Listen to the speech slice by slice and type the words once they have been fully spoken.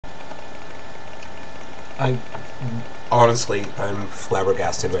I honestly, I'm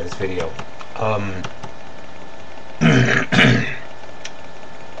flabbergasted by this video.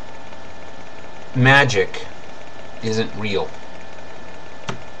 Magic isn't real.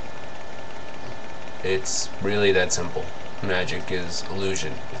 It's really that simple. Magic is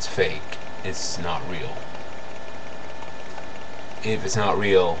illusion. It's fake. It's not real. If it's not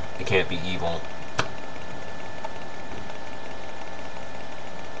real, it can't be evil.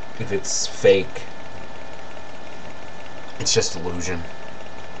 If it's fake, it's just illusion.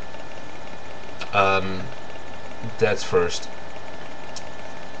 That's first.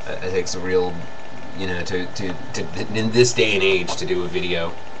 I think it's a real, to in this day and age to do a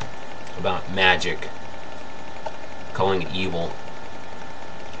video about magic, calling it evil.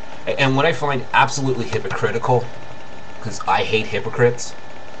 And what I find absolutely hypocritical, because I hate hypocrites,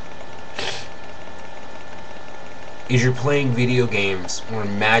 is you're playing video games where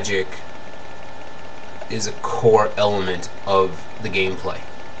magic is a core element of the gameplay.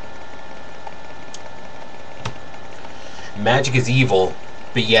 Magic is evil,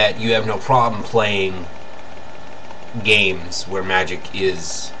 but yet you have no problem playing games where magic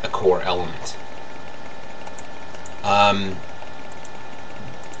is a core element.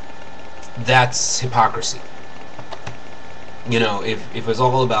 That's hypocrisy. If it was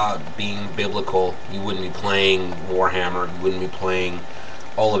all about being biblical, you wouldn't be playing Warhammer, you wouldn't be playing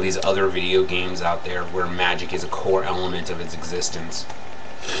all of these other video games out there where magic is a core element of its existence.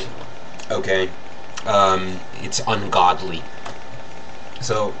 Okay? It's ungodly.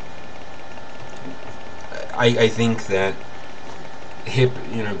 So, I think that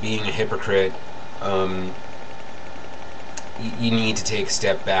being a hypocrite, you need to take a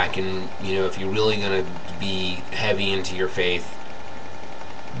step back, and if you're really gonna be heavy into your faith,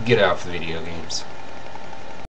 get off the video games.